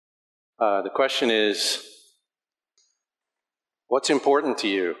The question is, what's important to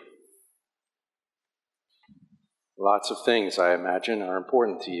you? Lots of things, I imagine, are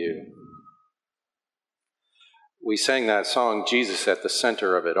important to you. We sang that song, Jesus at the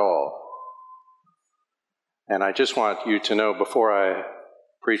Center of It All. And I just want you to know before I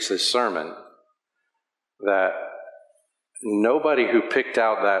preach this sermon that nobody who picked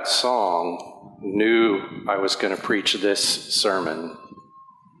out that song knew I was going to preach this sermon.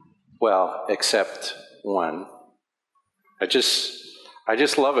 Well, except one. I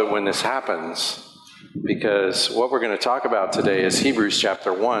just love it when this happens, because what we're going to talk about today is Hebrews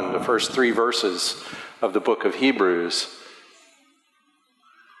chapter 1, the first 3 verses of the book of Hebrews.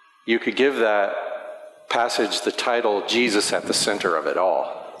 You could give that passage the title, Jesus at the Center of It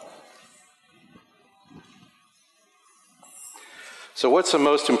All. So what's the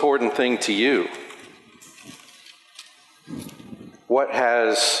most important thing to you? What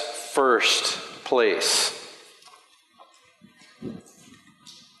has first place?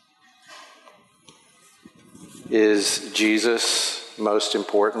 Is Jesus most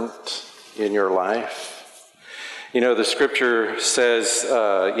important in your life? You know, the scripture says,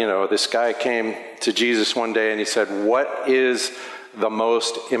 this guy came to Jesus one day and he said, "What is the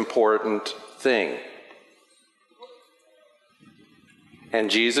most important thing?"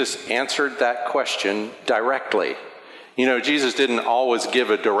 And Jesus answered that question directly. You know, Jesus didn't always give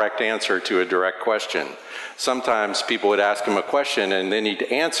a direct answer to a direct question. Sometimes people would ask him a question and then he'd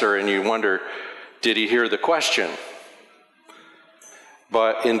answer and you wonder, did he hear the question?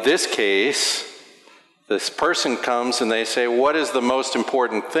 But in this case, this person comes and they say, "What is the most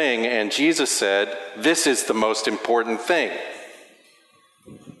important thing?" And Jesus said, "This is the most important thing.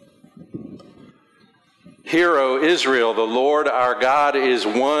 Hear, O Israel, the Lord our God is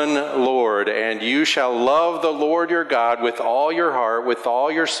one Lord, and you shall love the Lord your God with all your heart, with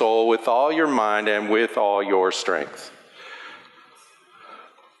all your soul, with all your mind, and with all your strength."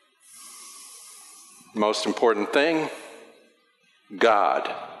 Most important thing,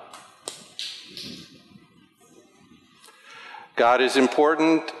 God. God is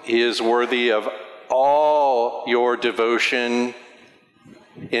important. He is worthy of all your devotion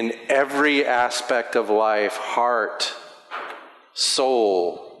in every aspect of life, heart,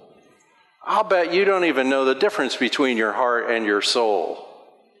 soul. I'll bet you don't even know the difference between your heart and your soul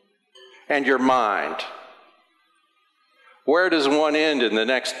and your mind. Where does one end and the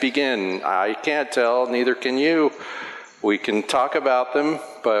next begin? I can't tell, neither can you. We can talk about them,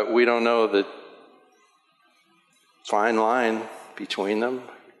 but we don't know the fine line between them.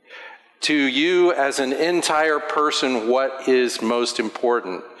 To you as an entire person, what is most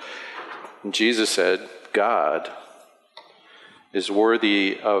important? And Jesus said, God is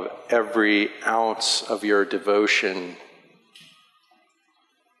worthy of every ounce of your devotion.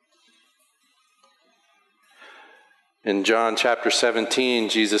 In John chapter 17,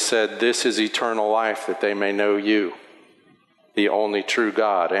 Jesus said, "This is eternal life, that they may know you, the only true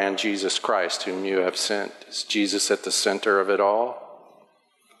God, and Jesus Christ, whom you have sent." Is Jesus at the center of it all?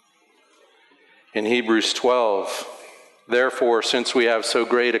 In Hebrews 12, "Therefore, since we have so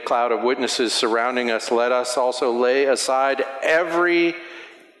great a cloud of witnesses surrounding us, let us also lay aside every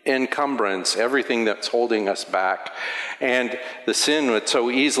encumbrance," everything that's holding us back, "and the sin that so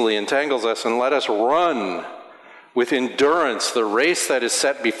easily entangles us, and let us run with endurance the race that is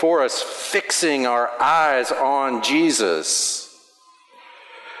set before us, fixing our eyes on Jesus,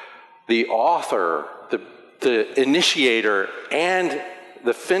 the author, the initiator, and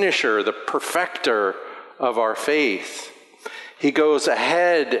the finisher, the perfecter of our faith." He goes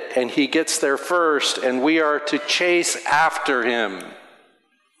ahead and he gets there first, and we are to chase after him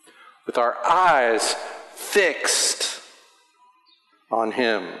with our eyes fixed on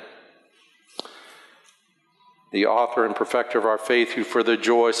him. The author and perfecter of our faith, who for the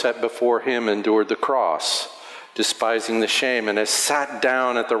joy set before him endured the cross, despising the shame, and has sat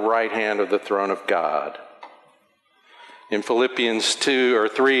down at the right hand of the throne of God. In Philippians 2 or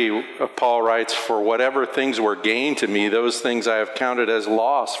 3, Paul writes, "For whatever things were gained to me, those things I have counted as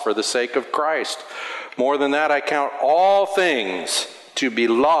loss for the sake of Christ. More than that, I count all things to be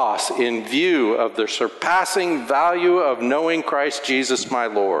loss in view of the surpassing value of knowing Christ Jesus my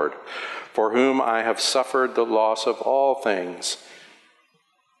Lord, for whom I have suffered the loss of all things,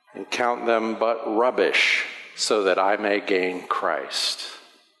 and count them but rubbish, so that I may gain Christ."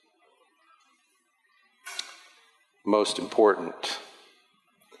 Most important.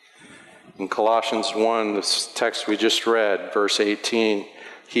 In Colossians 1, this text we just read, verse 18,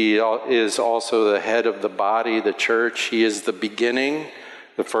 "He is also the head of the body, the church. He is the beginning,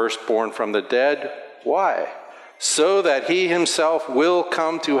 the firstborn from the dead." Why? so that he himself will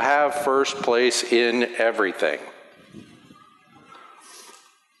come to have first place in everything.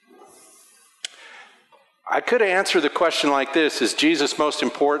 I could answer the question like this: is Jesus most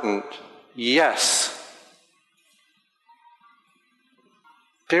important? Yes.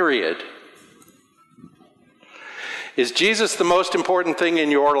 Period. Is Jesus the most important thing in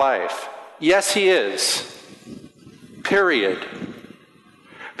your life? Yes, he is. Period.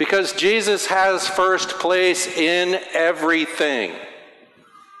 Because Jesus has first place in everything.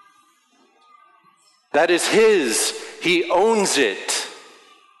 That is his. He owns it.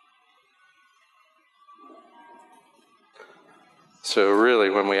 So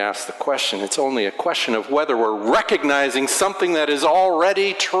really, when we ask the question, it's only a question of whether we're recognizing something that is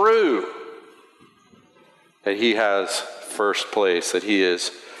already true. That he has first place, that he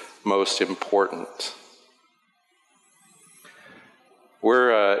is most important.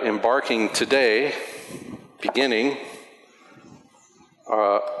 We're embarking today, beginning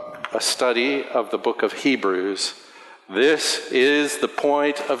a study of the book of Hebrews. This is the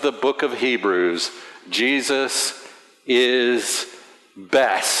point of the book of Hebrews. Jesus is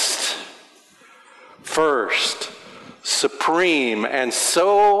best, first, supreme, and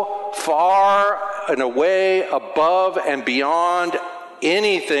so far and away above and beyond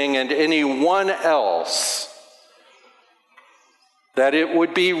anything and anyone else that it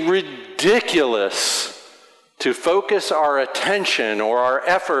would be ridiculous to focus our attention or our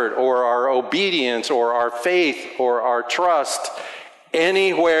effort or our obedience or our faith or our trust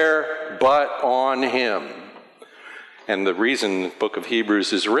anywhere but on him. And the reason the book of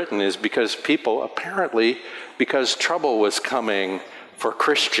Hebrews is written is because people, apparently, because trouble was coming for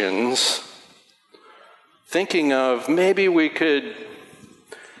Christians, thinking of maybe we could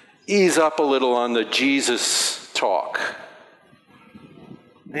ease up a little on the Jesus talk.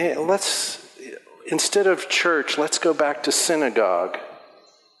 Hey, instead of church, let's go back to synagogue.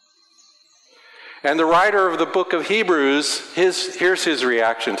 And the writer of the book of Hebrews, here's his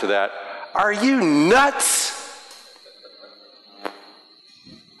reaction to that. Are you nuts?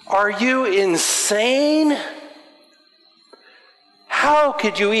 Are you insane? How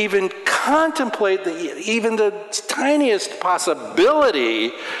could you even contemplate even the tiniest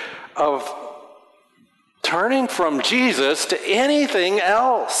possibility of turning from Jesus to anything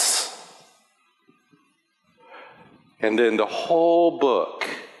else? And then the whole book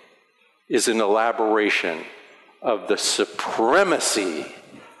is an elaboration of the supremacy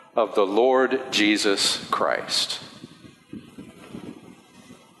of the Lord Jesus Christ.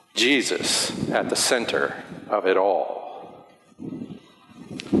 Jesus at the center of it all.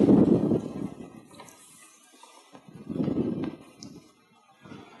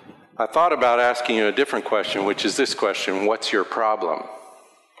 I thought about asking you a different question, which is this question: what's your problem?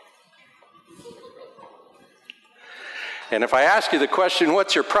 And if I ask you the question,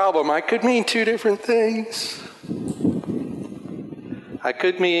 what's your problem, I could mean two different things. I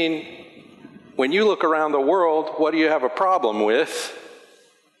could mean, when you look around the world, what do you have a problem with?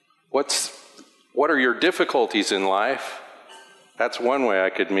 What are your difficulties in life? That's one way I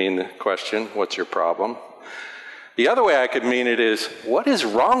could mean the question, what's your problem? The other way I could mean it is, what is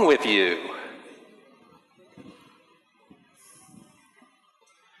wrong with you?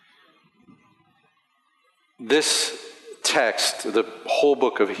 This text, the whole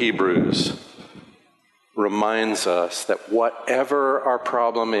book of Hebrews, reminds us that whatever our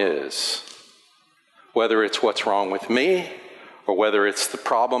problem is, whether it's what's wrong with me, or whether it's the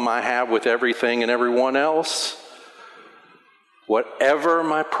problem I have with everything and everyone else, whatever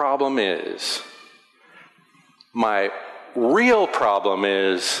my problem is, my real problem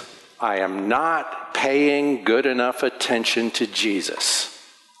is I am not paying good enough attention to Jesus.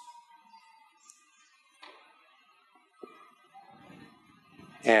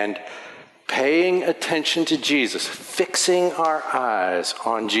 And paying attention to Jesus, fixing our eyes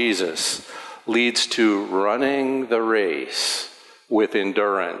on Jesus, leads to running the race with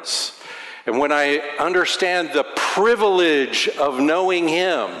endurance. And when I understand the privilege of knowing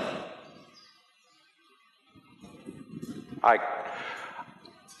him, I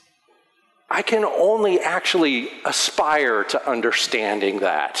can only actually aspire to understanding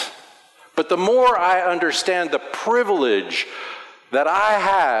that. But the more I understand the privilege that I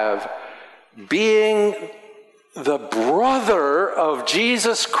have being the brother of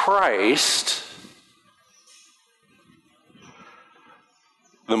Jesus Christ,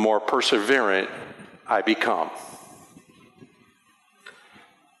 the more perseverant I become.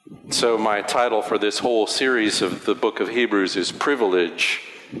 So my title for this whole series of the book of Hebrews is Privilege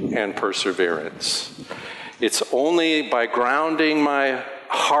and Perseverance. It's only by grounding my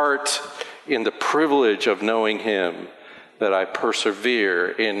heart in the privilege of knowing him, that I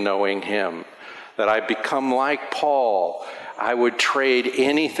persevere in knowing him, that I become like Paul. I would trade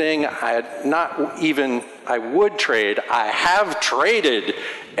anything. I have traded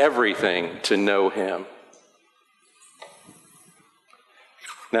everything to know him.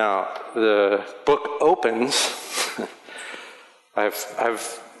 Now, the book opens. I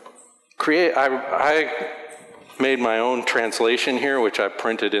made my own translation here, which I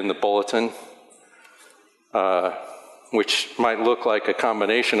printed in the bulletin, which might look like a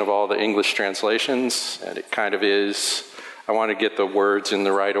combination of all the English translations, and it kind of is. I want to get the words in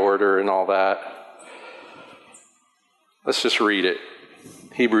the right order and all that. Let's just read it.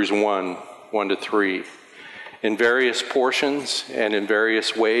 Hebrews 1:1-3. In various portions and in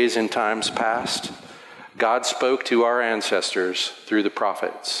various ways in times past, God spoke to our ancestors through the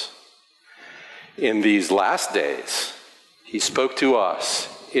prophets. In these last days, he spoke to us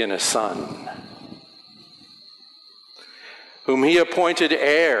in a Son, whom he appointed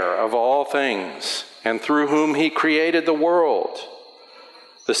heir of all things, and through whom he created the world.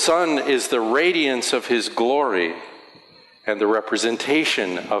 The Son is the radiance of his glory and the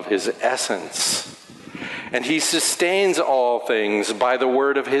representation of his essence. And he sustains all things by the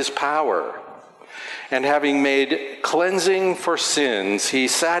word of his power. And having made cleansing for sins, he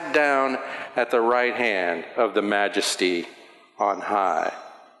sat down at the right hand of the Majesty on high.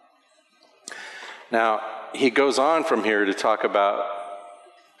 Now, he goes on from here to talk about,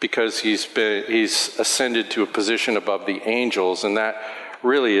 because he's ascended to a position above the angels, and that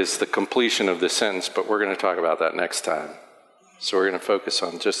really is the completion of the sentence, but we're going to talk about that next time. So we're going to focus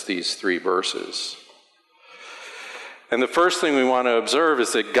on just these 3 verses. And the first thing we want to observe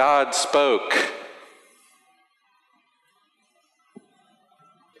is that God spoke.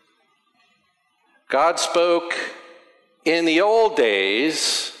 God spoke in the old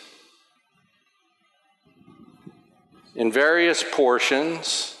days in various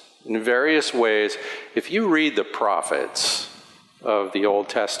portions, in various ways. If you read the prophets of the Old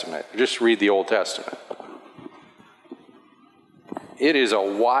Testament, just read the Old Testament, it is a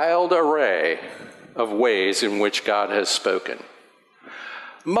wild array of ways in which God has spoken.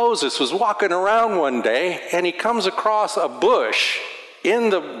 Moses was walking around one day and he comes across a bush in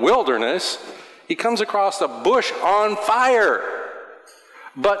the wilderness. He comes across a bush on fire,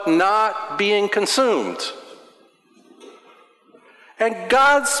 but not being consumed. And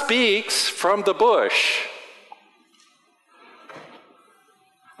God speaks from the bush.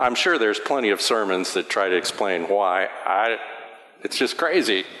 I'm sure there's plenty of sermons that try to explain why. It's just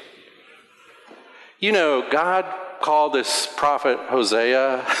crazy. You know, God called this prophet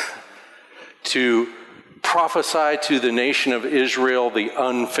Hosea to prophesy to the nation of Israel the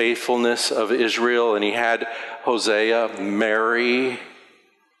unfaithfulness of Israel, and he had Hosea marry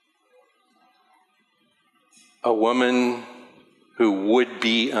a woman who would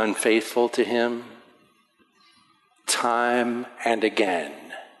be unfaithful to him time and again.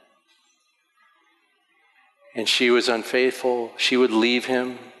 And she was unfaithful. She would leave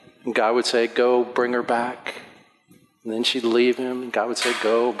him, and God would say, go bring her back. And then she'd leave him, and God would say,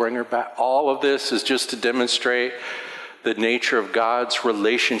 go bring her back. All of this is just to demonstrate the nature of God's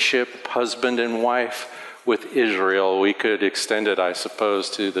relationship, husband and wife, with Israel. We could extend it, I suppose,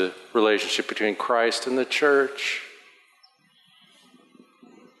 to the relationship between Christ and the church.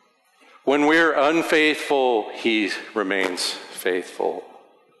 When we're unfaithful, he remains faithful.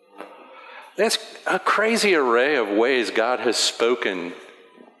 That's a crazy array of ways God has spoken,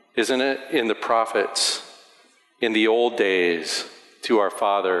 isn't it, in the prophets, in the old days, to our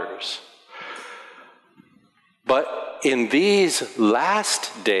fathers. But in these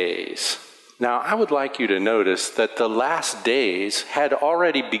last days, now I would like you to notice that the last days had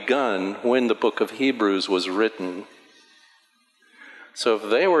already begun when the book of Hebrews was written. So if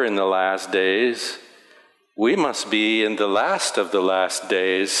they were in the last days, we must be in the last of the last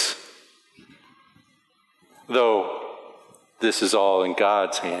days. Though this is all in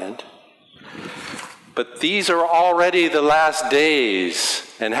God's hand. But these are already the last days.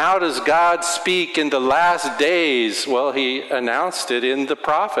 And how does God speak in the last days? Well, he announced it in the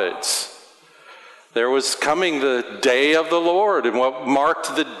prophets. There was coming the day of the Lord, and what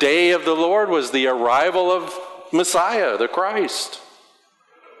marked the day of the Lord was the arrival of Messiah, the Christ.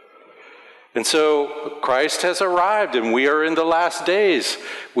 And so Christ has arrived, and we are in the last days.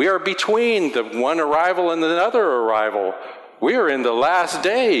 We are between the one arrival and another arrival. We are in the last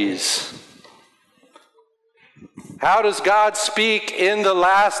days. How does God speak in the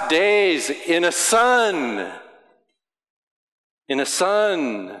last days? In a Son. In a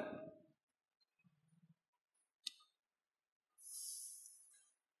Son.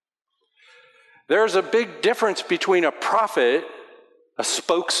 There's a big difference between a prophet, a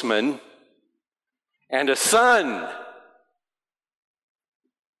spokesman, and a son.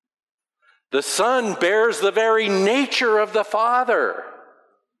 The Son bears the very nature of the Father.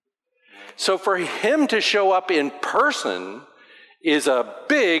 So for him to show up in person is a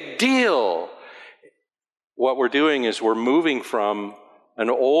big deal. What we're doing is we're moving from an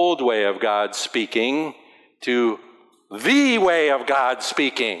old way of God speaking to the way of God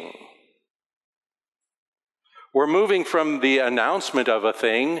speaking. We're moving from the announcement of a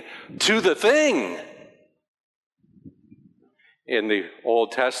thing to the thing. In the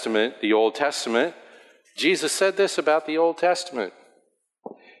Old Testament, Jesus said this about the Old Testament.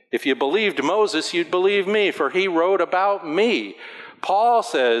 If you believed Moses, you'd believe me, for he wrote about me. Paul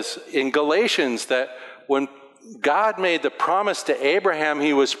says in Galatians that when God made the promise to Abraham,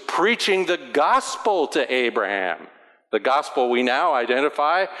 he was preaching the gospel to Abraham. The gospel we now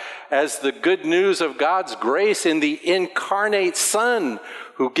identify as the good news of God's grace in the incarnate Son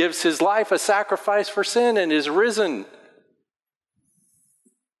who gives his life a sacrifice for sin and is risen.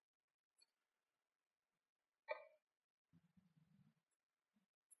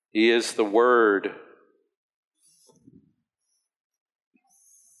 He is the Word.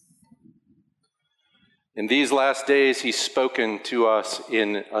 In these last days, he's spoken to us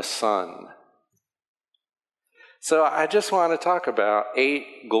in a Son. So I just want to talk about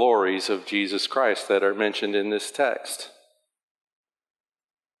 8 glories of Jesus Christ that are mentioned in this text.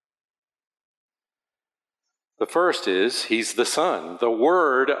 The first is, he's the Son, the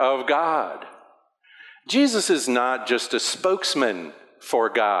Word of God. Jesus is not just a spokesman for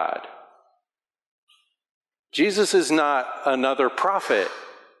God. Jesus is not another prophet.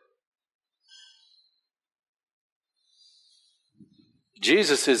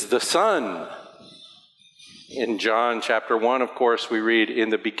 Jesus is the Son. In John chapter 1, of course, we read, in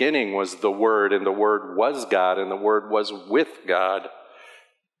the beginning was the Word, and the Word was God, and the Word was with God.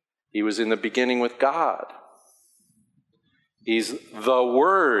 He was in the beginning with God. He's the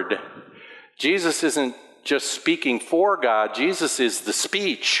Word. Jesus isn't just speaking for God. Jesus is the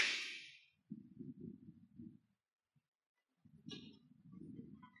speech.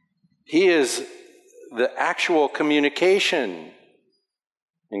 He is the actual communication.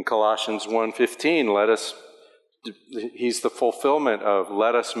 In Colossians 1:15, he's the fulfillment of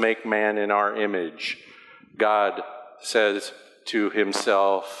let us make man in our image. God says to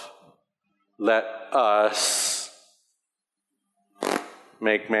himself, let us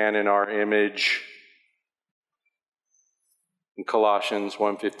make man in our image. In Colossians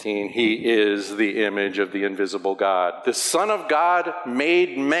 1:15, he is the image of the invisible God. The Son of God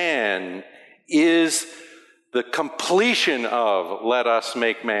made man is the completion of let us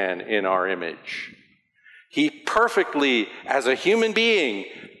make man in our image. He perfectly, as a human being,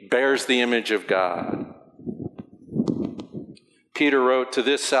 bears the image of God. Peter wrote, to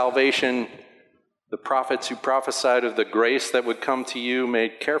this salvation, the prophets who prophesied of the grace that would come to you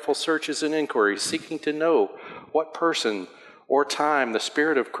made careful searches and inquiries, seeking to know what person or time the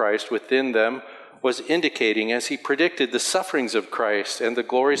Spirit of Christ within them was indicating as he predicted the sufferings of Christ and the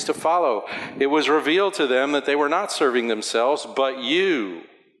glories to follow. It was revealed to them that they were not serving themselves, but you.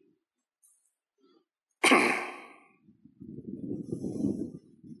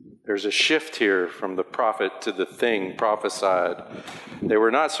 There's a shift here from the prophet to the thing prophesied. They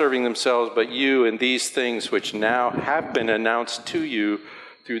were not serving themselves, but you, and these things which now have been announced to you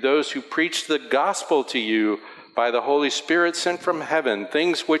through those who preached the gospel to you by the Holy Spirit sent from heaven,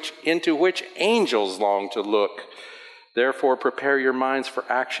 things into which angels long to look. Therefore, prepare your minds for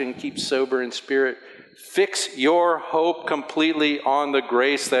action, keep sober in spirit, fix your hope completely on the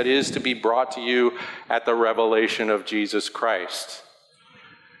grace that is to be brought to you at the revelation of Jesus Christ.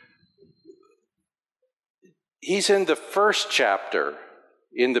 He's in the first chapter.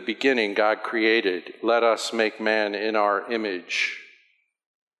 In the beginning, God created, let us make man in our image.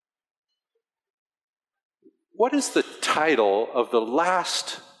 What is the title of the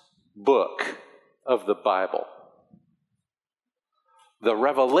last book of the Bible? The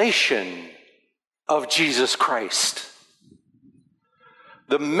revelation of Jesus Christ.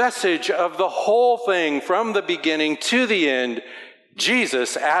 The message of the whole thing from the beginning to the end,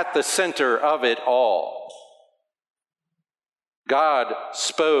 Jesus at the center of it all. God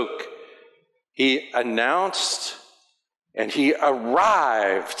spoke, he announced, and he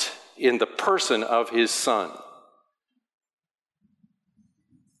arrived in the person of his Son.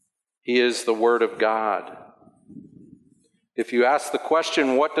 He is the Word of God. If you ask the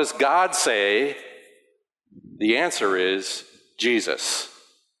question, what does God say? The answer is Jesus.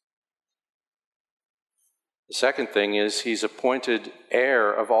 The second thing is he's appointed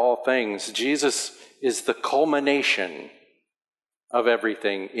heir of all things. Jesus is the culmination of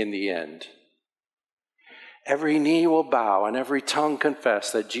everything in the end. Every knee will bow and every tongue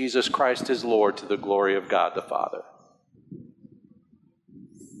confess that Jesus Christ is Lord to the glory of God the Father.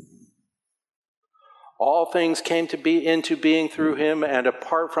 All things came to be into being through him, and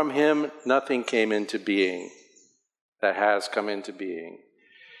apart from him, nothing came into being that has come into being.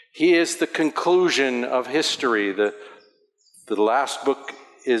 He is the conclusion of history. The last book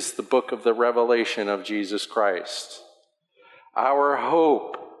is the book of the revelation of Jesus Christ. Our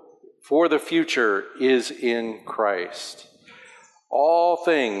hope for the future is in Christ. All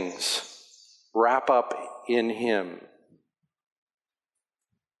things wrap up in him.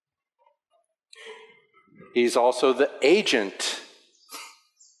 He's also the agent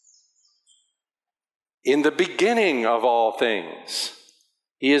in the beginning of all things.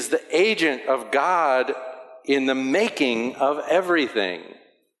 He is the agent of God in the making of everything.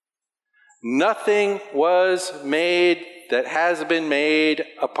 Nothing was made that has been made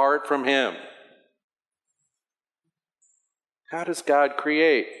apart from him. How does God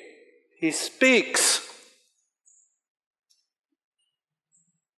create? He speaks.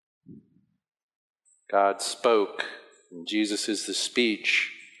 God spoke, and Jesus is the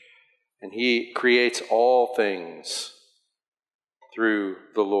speech, and he creates all things through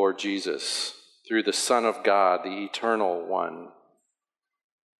the Lord Jesus, through the Son of God, the Eternal One.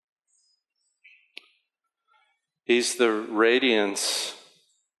 He's the radiance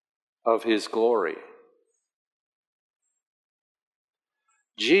of his glory.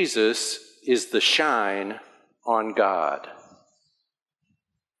 Jesus is the shine on God.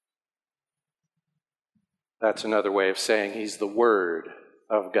 That's another way of saying he's the Word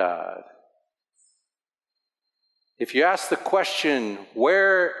of God. If you ask the question,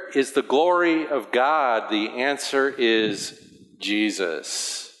 where is the glory of God? The answer is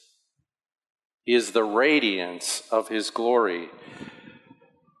Jesus. He is the radiance of his glory.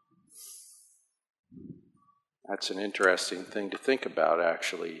 That's an interesting thing to think about,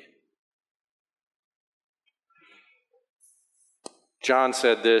 actually. John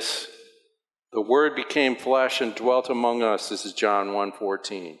said this, "The Word became flesh and dwelt among us." This is John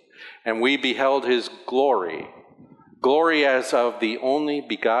 1:14. "And we beheld his glory, glory as of the only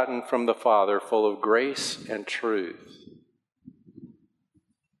begotten from the Father, full of grace and truth."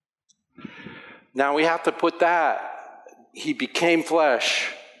 Now we have to put that, he became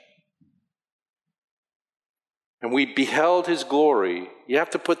flesh, and we beheld his glory. You have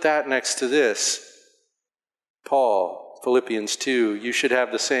to put that next to this. Paul, Philippians 2, "You should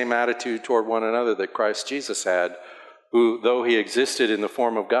have the same attitude toward one another that Christ Jesus had, who, though he existed in the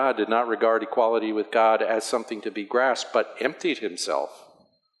form of God, did not regard equality with God as something to be grasped, but emptied himself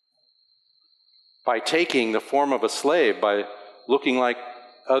by taking the form of a slave, by looking like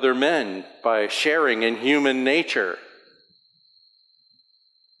other men, by sharing in human nature.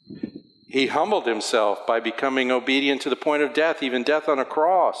 He humbled himself by becoming obedient to the point of death, even death on a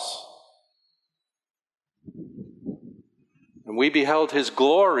cross. And we beheld his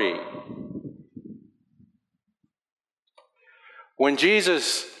glory." When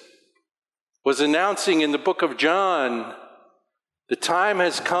Jesus was announcing in the book of John, the time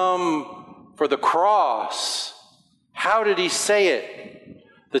has come for the cross, how did he say it?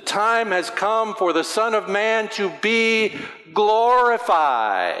 The time has come for the Son of Man to be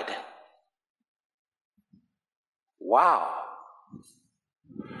glorified. Wow.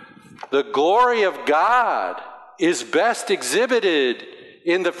 The glory of God is best exhibited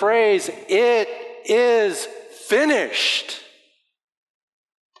in the phrase, "It is finished."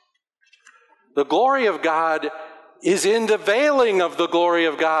 The glory of God is in the veiling of the glory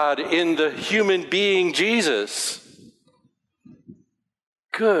of God in the human being Jesus.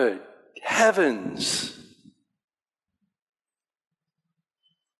 Good heavens.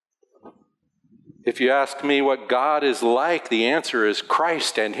 If you ask me what God is like, the answer is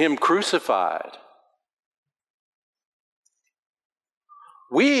Christ and him crucified.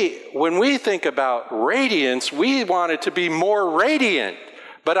 When we think about radiance, we want it to be more radiant.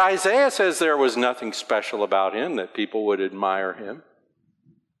 But Isaiah says there was nothing special about him that people would admire him.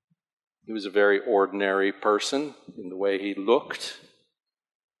 He was a very ordinary person in the way he looked,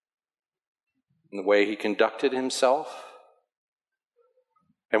 in the way he conducted himself.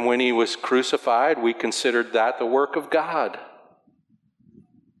 And when he was crucified, we considered that the work of God.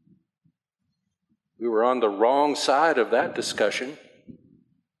 We were on the wrong side of that discussion.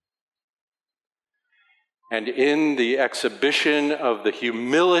 And in the exhibition of the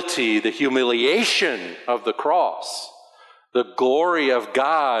humility, the humiliation of the cross, The glory of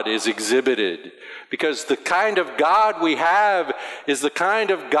God is exhibited, because the kind of God we have is the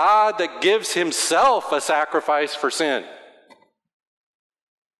kind of God that gives himself a sacrifice for sin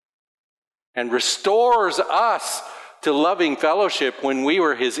and restores us to loving fellowship when we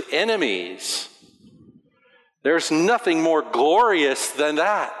were his enemies. There's nothing more glorious than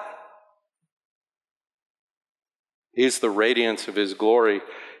that. He's the radiance of his glory.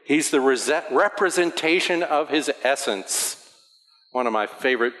 He's the representation of his essence. One of my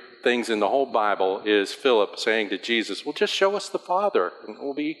favorite things in the whole Bible is Philip saying to Jesus, well, just show us the Father and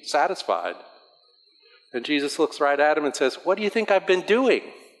we'll be satisfied. And Jesus looks right at him and says, what do you think I've been doing?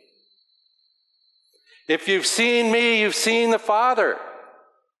 If you've seen me, you've seen the Father.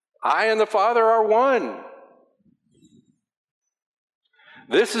 I and the Father are one.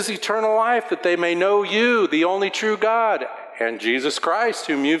 This is eternal life, that they may know you, the only true God, and Jesus Christ,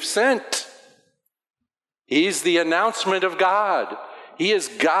 whom you've sent. He's the announcement of God. He is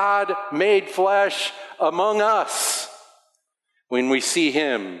God made flesh among us. When we see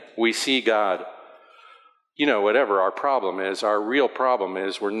him, we see God. You know, whatever our problem is, our real problem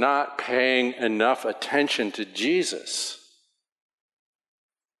is we're not paying enough attention to Jesus.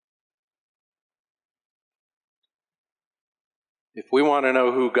 If we want to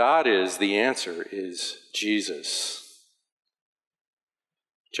know who God is, the answer is Jesus.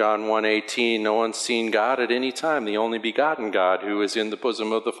 John 1:18, no one's seen God at any time, the only begotten God who is in the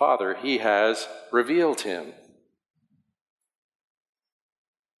bosom of the Father. He has revealed him.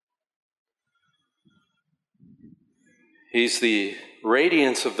 He's the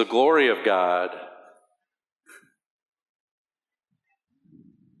radiance of the glory of God.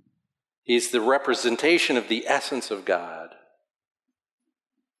 He's the representation of the essence of God.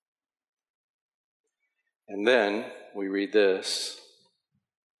 And then we read this.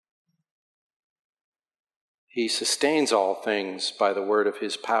 He sustains all things by the word of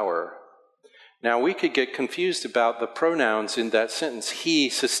his power. Now we could get confused about the pronouns in that sentence. He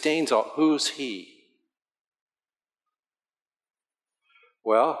sustains all. Who's he?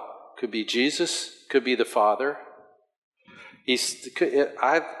 Well, could be Jesus, could be the Father.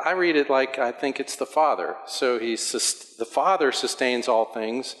 I read it like I think it's the Father. So the Father sustains all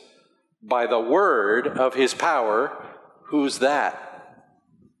things by the word of his power. Who's that?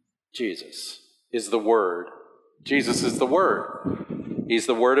 Jesus is the Word. Jesus is the Word. He's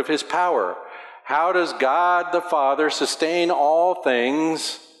the word of his power. How does God the Father sustain all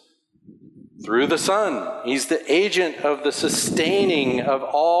things? Through the Son. He's the agent of the sustaining of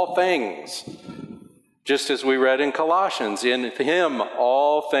all things. Just as we read in Colossians, in him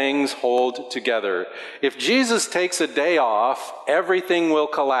all things hold together. If Jesus takes a day off, everything will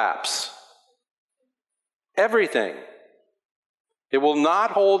collapse. Everything. It will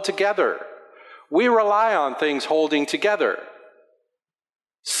not hold together. We rely on things holding together.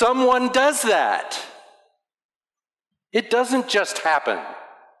 Someone does that. It doesn't just happen.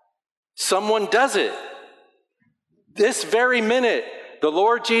 Someone does it. This very minute, the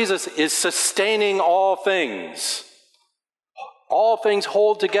Lord Jesus is sustaining all things. All things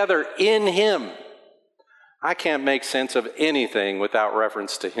hold together in him. I can't make sense of anything without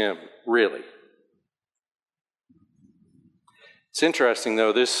reference to him, really. It's interesting,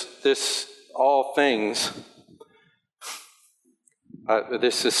 though, this all things,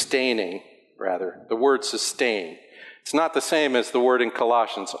 this sustaining, rather, the word sustain. It's not the same as the word in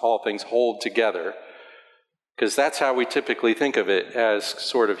Colossians, all things hold together, because that's how we typically think of it, as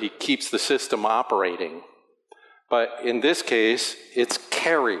sort of he keeps the system operating. But in this case, it's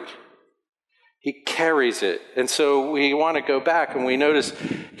carry. He carries it. And so we want to go back and we notice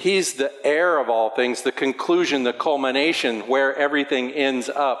he's the heir of all things, the conclusion, the culmination, where everything ends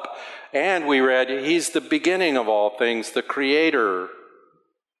up. And we read he's the beginning of all things, the creator.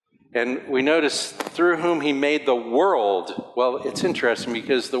 And we notice through whom he made the world. Well, it's interesting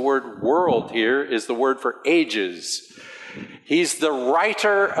because the word world here is the word for ages. He's the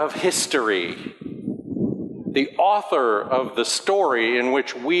writer of history, the author of the story in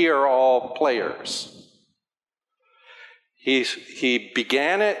which we are all players. He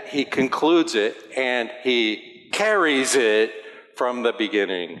began it, he concludes it, and he carries it from the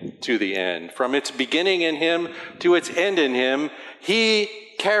beginning to the end. From its beginning in him to its end in him, he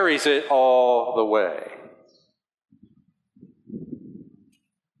carries it all the way.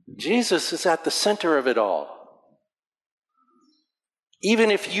 Jesus is at the center of it all. Even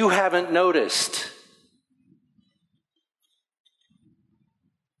if you haven't noticed,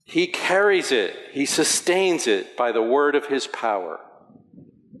 he carries it, he sustains it by the word of his power.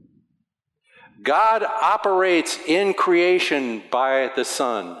 God operates in creation by the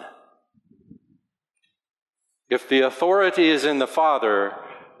Son. If the authority is in the Father,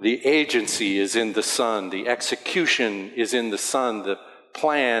 the agency is in the Son. The execution is in the Son. The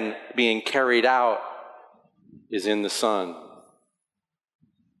plan being carried out is in the Son.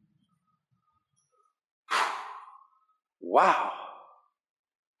 Wow.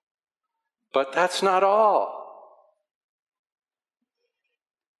 But that's not all.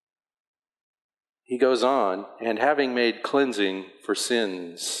 He goes on, and having made cleansing for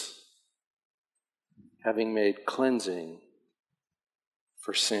sins, having made cleansing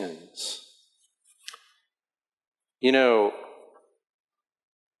for sins. You know,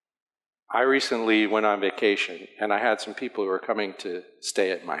 I recently went on vacation, and I had some people who were coming to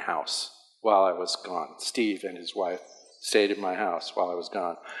stay at my house while I was gone. Steve and his wife stayed at my house while I was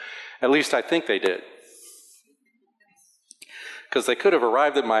gone. At least I think they did. Because they could have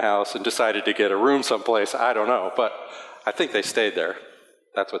arrived at my house and decided to get a room someplace. I don't know, but I think they stayed there.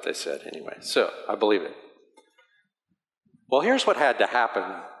 That's what they said anyway. So I believe it. Well, here's what had to happen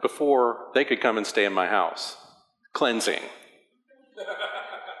before they could come and stay in my house. Cleansing.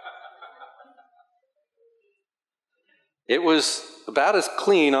 It was about as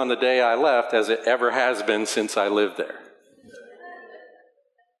clean on the day I left as it ever has been since I lived there.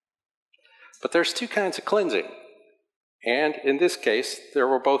 But there's two kinds of cleansing. And in this case, there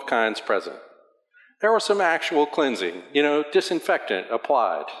were both kinds present. There was some actual cleansing, disinfectant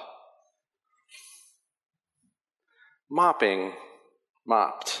applied. Mopping,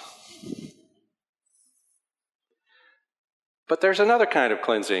 mopped. But there's another kind of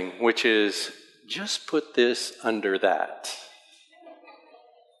cleansing, which is just put this under that.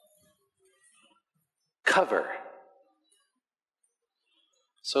 Cover.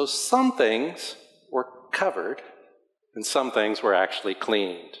 So some things were covered, and some things were actually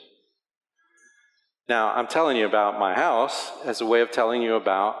cleaned. Now, I'm telling you about my house as a way of telling you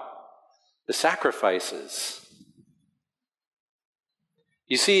about the sacrifices.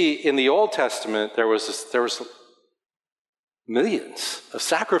 You see, in the Old Testament, there was millions of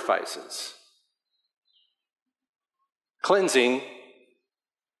sacrifices. Cleansing,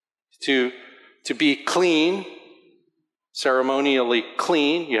 to be clean, ceremonially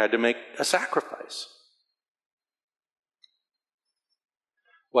clean, you had to make a sacrifice.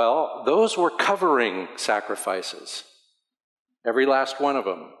 Well, those were covering sacrifices. Every last one of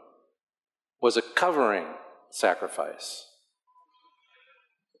them was a covering sacrifice.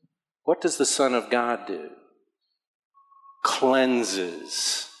 What does the Son of God do?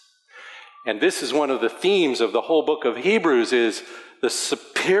 Cleanses. And this is one of the themes of the whole book of Hebrews, is the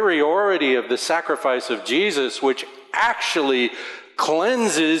superiority of the sacrifice of Jesus, which actually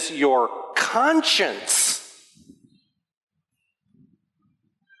cleanses your conscience.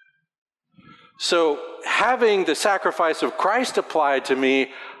 So, having the sacrifice of Christ applied to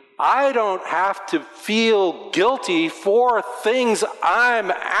me, I don't have to feel guilty for things I'm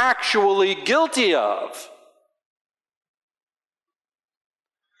actually guilty of.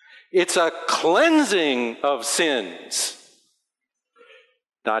 It's a cleansing of sins,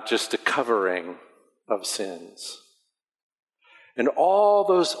 not just a covering of sins. And all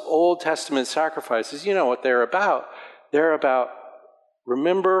those Old Testament sacrifices, you know what they're about. They're about,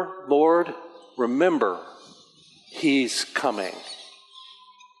 remember, Lord, remember, He's coming.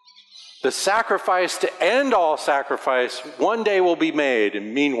 The sacrifice to end all sacrifice one day will be made,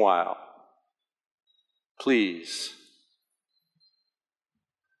 and meanwhile, please.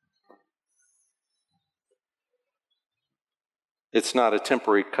 It's not a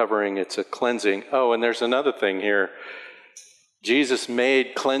temporary covering, it's a cleansing. Oh, and there's another thing here. Jesus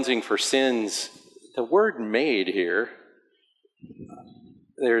made cleansing for sins. The word made here,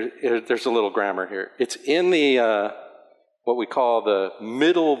 there's a little grammar here. It's in the, what we call the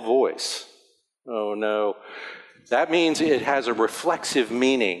middle voice. Oh no. That means it has a reflexive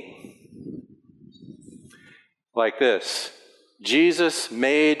meaning. Like this. Jesus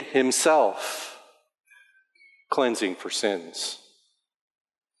made Himself cleansing for sins.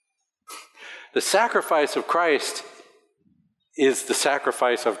 The sacrifice of Christ is the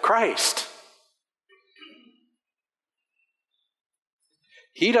sacrifice of Christ.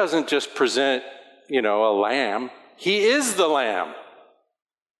 He doesn't just present, a lamb. He is the lamb.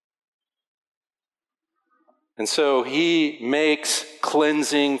 And so He makes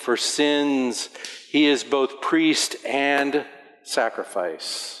cleansing for sins. He is both priest and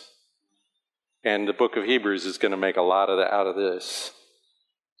sacrifice. And the book of Hebrews is going to make a lot out of this.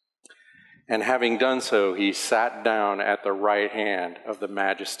 And having done so, He sat down at the right hand of the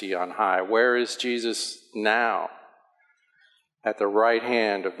Majesty on high. Where is Jesus now? At the right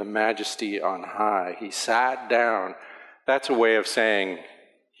hand of the Majesty on high. He sat down. That's a way of saying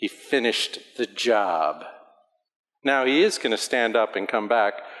He finished the job. Now he is going to stand up and come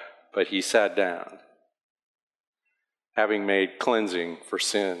back, but he sat down, having made cleansing for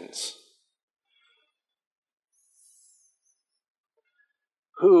sins.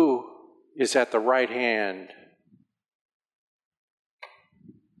 Who is at the right hand?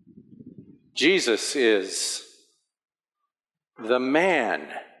 Jesus is the man.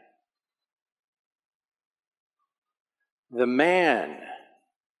 The man,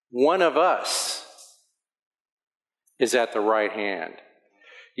 one of us, is at the right hand.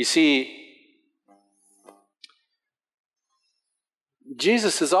 You see,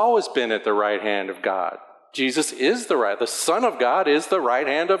 Jesus has always been at the right hand of God. Jesus is the Son of God is the right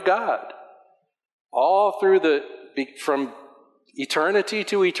hand of God. All through from eternity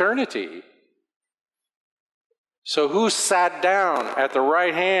to eternity. So who sat down at the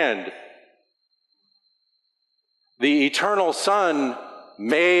right hand? The eternal Son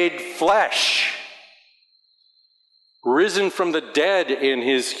made flesh, risen from the dead in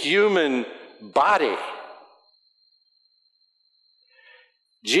his human body.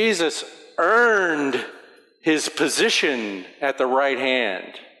 Jesus earned his position at the right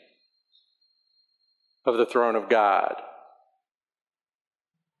hand of the throne of God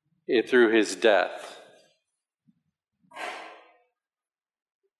through his death.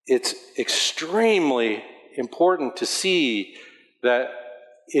 It's extremely important to see that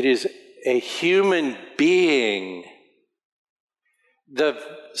it is a human being. The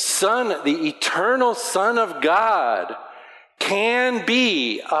Son, the eternal Son of God, can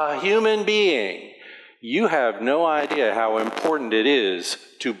be a human being. You have no idea how important it is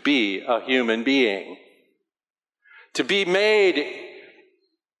to be a human being. To be made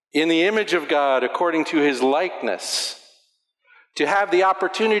in the image of God according to his likeness. To have the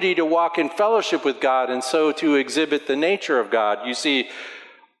opportunity to walk in fellowship with God and so to exhibit the nature of God. You see,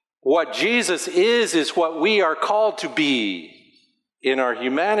 what Jesus is what we are called to be in our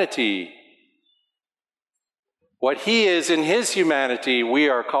humanity. What he is in his humanity, we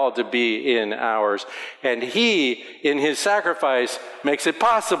are called to be in ours. And he, in his sacrifice, makes it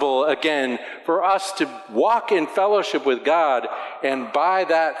possible again for us to walk in fellowship with God and by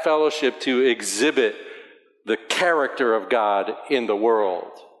that fellowship to exhibit the character of God in the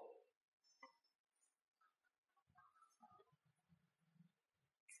world.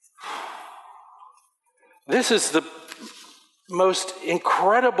 This is the most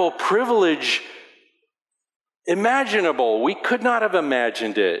incredible privilege imaginable. We could not have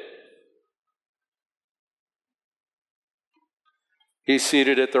imagined it. He's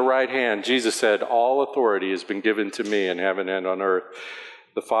seated at the right hand. Jesus said, "All authority has been given to me in heaven and on earth."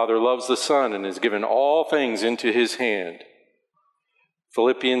 The Father loves the Son and has given all things into his hand.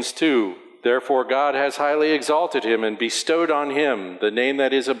 Philippians 2, therefore God has highly exalted him and bestowed on him the name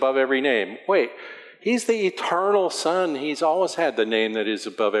that is above every name. Wait, he's the eternal Son. He's always had the name that is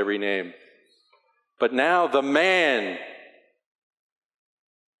above every name. But now the man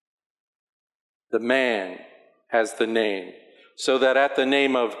has the name, so that at the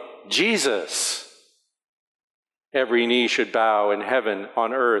name of Jesus, every knee should bow in heaven,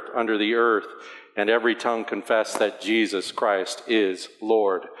 on earth, under the earth, and every tongue confess that Jesus Christ is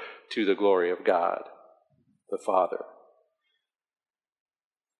Lord, to the glory of God, the Father.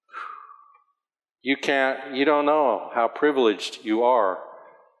 You don't know how privileged you are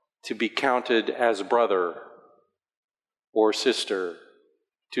to be counted as brother or sister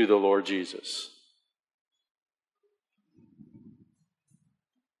to the Lord Jesus.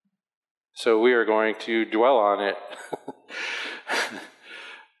 So we are going to dwell on it.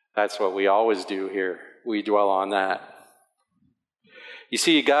 That's what we always do here. We dwell on that. You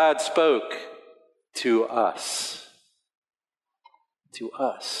see, God spoke to us. To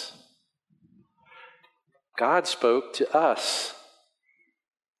us. God spoke to us.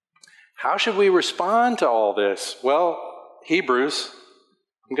 How should we respond to all this? Well, Hebrews.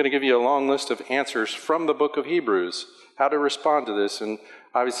 I'm going to give you a long list of answers from the book of Hebrews, how to respond to this. And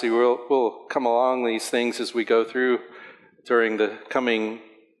obviously, we'll come along these things as we go through during the coming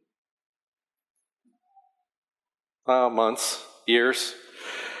months, years.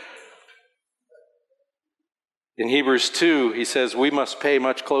 In Hebrews 2, he says, we must pay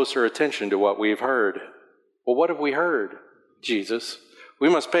much closer attention to what we've heard. Well, what have we heard, Jesus? We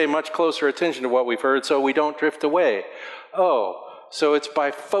must pay much closer attention to what we've heard so we don't drift away. Oh, so it's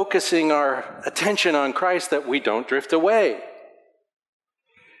by focusing our attention on Christ that we don't drift away.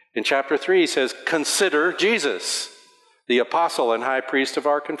 In chapter 3, he says, consider Jesus, the apostle and high priest of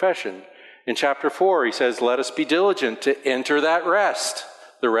our confession. In chapter 4, he says, let us be diligent to enter that rest,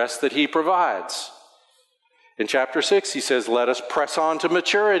 the rest that he provides. In chapter 6, he says, let us press on to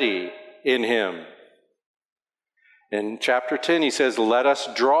maturity in him. In chapter 10, he says, let us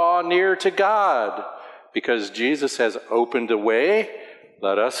draw near to God. Because Jesus has opened a way,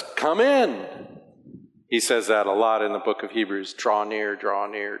 let us come in. He says that a lot in the book of Hebrews. Draw near, draw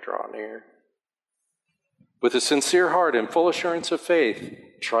near, draw near. With a sincere heart and full assurance of faith,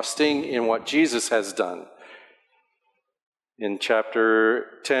 trusting in what Jesus has done. In chapter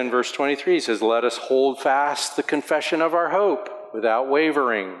 10, verse 23, he says, let us hold fast the confession of our hope without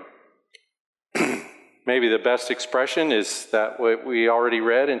wavering. Maybe the best expression is that what we already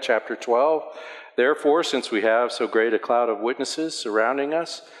read in chapter 12. Therefore, since we have so great a cloud of witnesses surrounding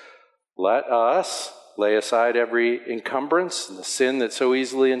us, let us lay aside every encumbrance and the sin that so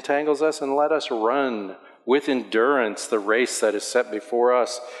easily entangles us, and let us run with endurance the race that is set before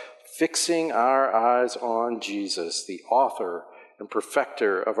us, fixing our eyes on Jesus, the author and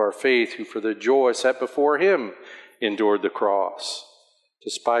perfecter of our faith, who for the joy set before him endured the cross,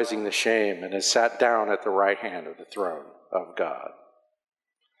 despising the shame, and has sat down at the right hand of the throne of God.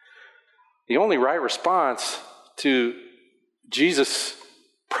 The only right response to Jesus'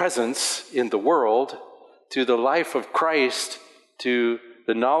 presence in the world, to the life of Christ, to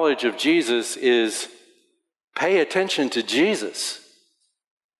the knowledge of Jesus, is pay attention to Jesus.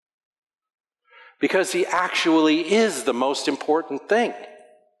 Because he actually is the most important thing.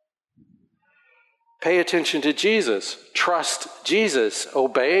 Pay attention to Jesus. Trust Jesus.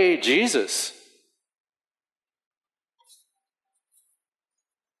 Obey Jesus.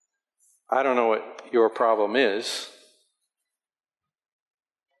 I don't know what your problem is.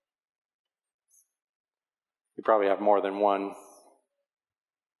 You probably have more than one.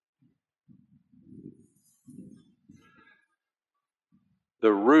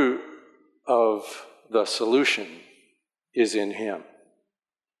 The root of the solution is in him.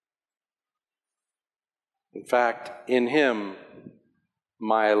 In fact, in him,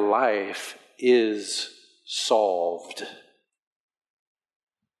 my life is solved.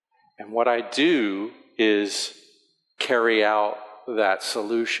 And what I do is carry out that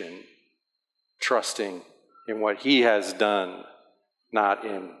solution, trusting in what he has done, not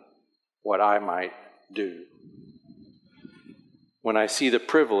in what I might do. When I see the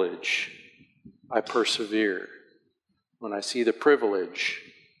privilege, I persevere. When I see the privilege,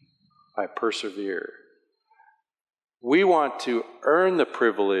 I persevere. We want to earn the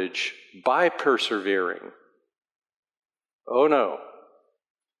privilege by persevering. Oh no.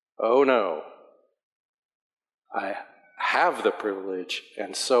 Oh no. I have the privilege,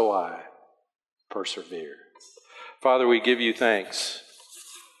 and so I persevere. Father, we give you thanks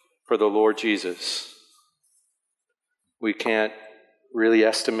for the Lord Jesus. We can't really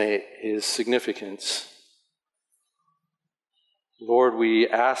estimate his significance. Lord, we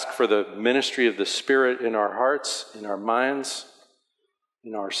ask for the ministry of the Spirit in our hearts, in our minds,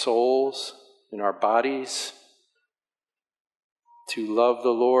 in our souls, in our bodies, to love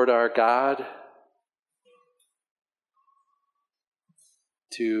the Lord our God,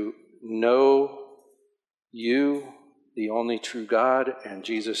 to know you, the only true God, and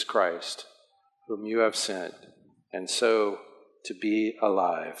Jesus Christ, whom you have sent, and so to be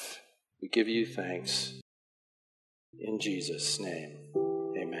alive. We give you thanks. In Jesus' name,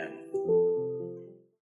 amen.